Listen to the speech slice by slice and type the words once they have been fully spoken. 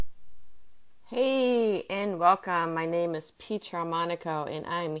Hey, and welcome. My name is Petra Monaco, and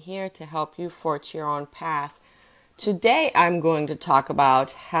I'm here to help you forge your own path. Today, I'm going to talk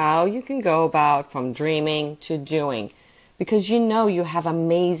about how you can go about from dreaming to doing, because you know you have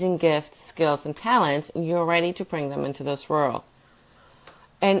amazing gifts, skills, and talents, and you're ready to bring them into this world.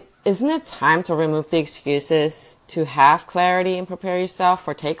 And isn't it time to remove the excuses, to have clarity and prepare yourself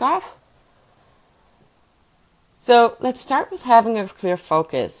for takeoff? So let's start with having a clear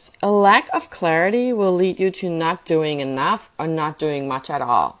focus. A lack of clarity will lead you to not doing enough or not doing much at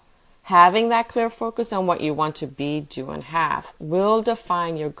all. Having that clear focus on what you want to be, do, and have will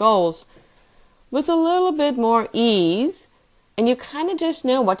define your goals with a little bit more ease, and you kind of just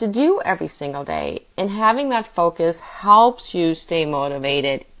know what to do every single day. And having that focus helps you stay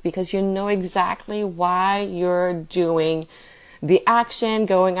motivated because you know exactly why you're doing the action,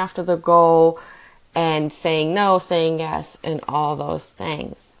 going after the goal, and saying no, saying yes, and all those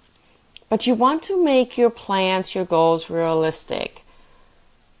things. But you want to make your plans, your goals realistic.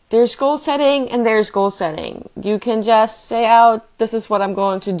 There's goal setting and there's goal setting. You can just say out, this is what I'm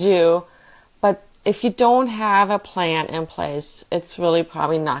going to do. But if you don't have a plan in place, it's really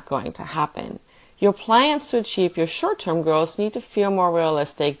probably not going to happen. Your plans to achieve your short-term goals need to feel more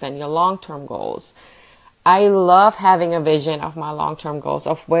realistic than your long-term goals. I love having a vision of my long-term goals,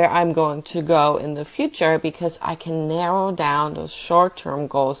 of where I'm going to go in the future, because I can narrow down those short-term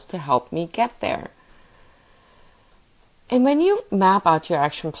goals to help me get there. And when you map out your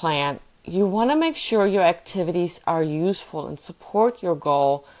action plan, you want to make sure your activities are useful and support your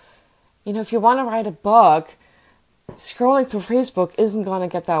goal. You know, if you want to write a book, scrolling through Facebook isn't going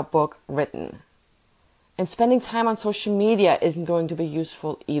to get that book written. And spending time on social media isn't going to be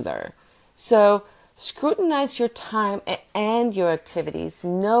useful either. So scrutinize your time and your activities.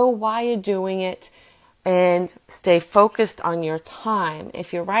 Know why you're doing it and stay focused on your time.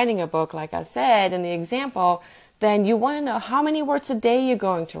 If you're writing a book, like I said in the example, then you want to know how many words a day you're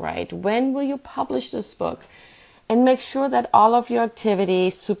going to write. When will you publish this book? And make sure that all of your activity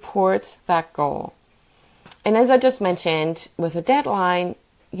supports that goal. And as I just mentioned, with a deadline,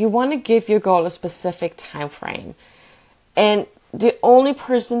 you want to give your goal a specific time frame. And the only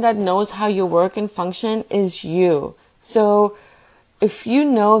person that knows how you work and function is you. So if you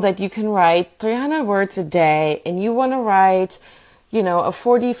know that you can write 300 words a day and you want to write, a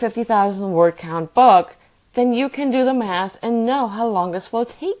 50,000 word count book, then you can do the math and know how long this will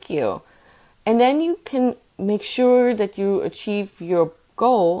take you. And then you can make sure that you achieve your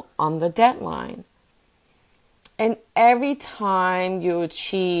goal on the deadline. And every time you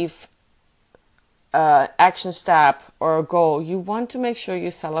achieve action step or a goal, you want to make sure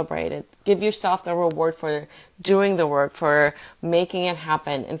you celebrate it. Give yourself the reward for doing the work, for making it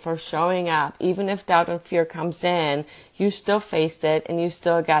happen, and for showing up. Even if doubt and fear comes in, you still faced it and you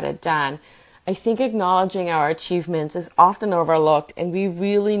still got it done. I think acknowledging our achievements is often overlooked, and we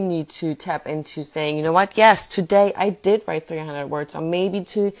really need to tap into saying, you know what, yes, today I did write 300 words, or maybe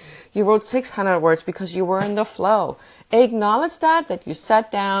you wrote 600 words because you were in the flow. Acknowledge that you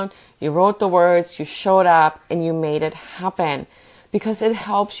sat down, you wrote the words, you showed up, and you made it happen, because it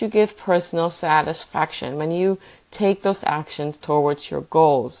helps you give personal satisfaction when you take those actions towards your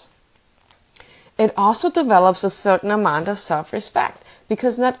goals. It also develops a certain amount of self-respect,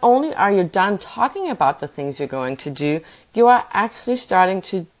 because not only are you done talking about the things you're going to do, you are actually starting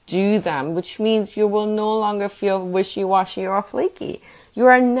to do them, which means you will no longer feel wishy-washy or flaky. You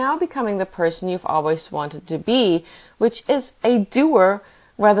are now becoming the person you've always wanted to be, which is a doer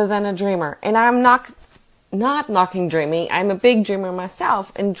rather than a dreamer. And I'm not knocking dreaming. I'm a big dreamer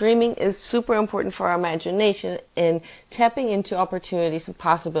myself, and dreaming is super important for our imagination and tapping into opportunities and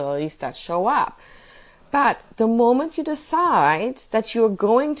possibilities that show up. But the moment you decide that you're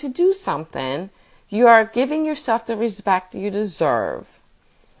going to do something, you are giving yourself the respect you deserve.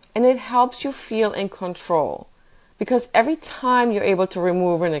 And it helps you feel in control. Because every time you're able to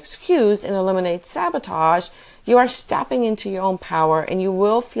remove an excuse and eliminate sabotage, you are stepping into your own power, and you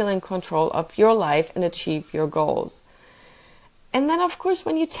will feel in control of your life and achieve your goals. And then, of course,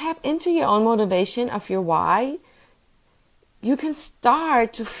 when you tap into your own motivation of your why, you can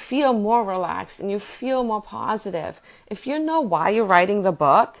start to feel more relaxed and you feel more positive. If you know why you're writing the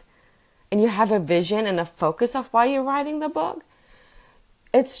book and you have a vision and a focus of why you're writing the book,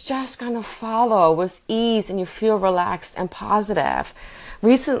 it's just going to follow with ease and you feel relaxed and positive.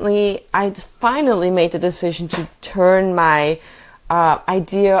 Recently, I finally made the decision to turn my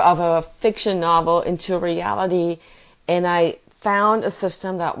idea of a fiction novel into reality, and I found a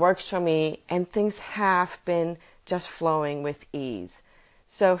system that works for me, and things have been just flowing with ease.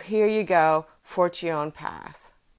 So here you go, forge your own path.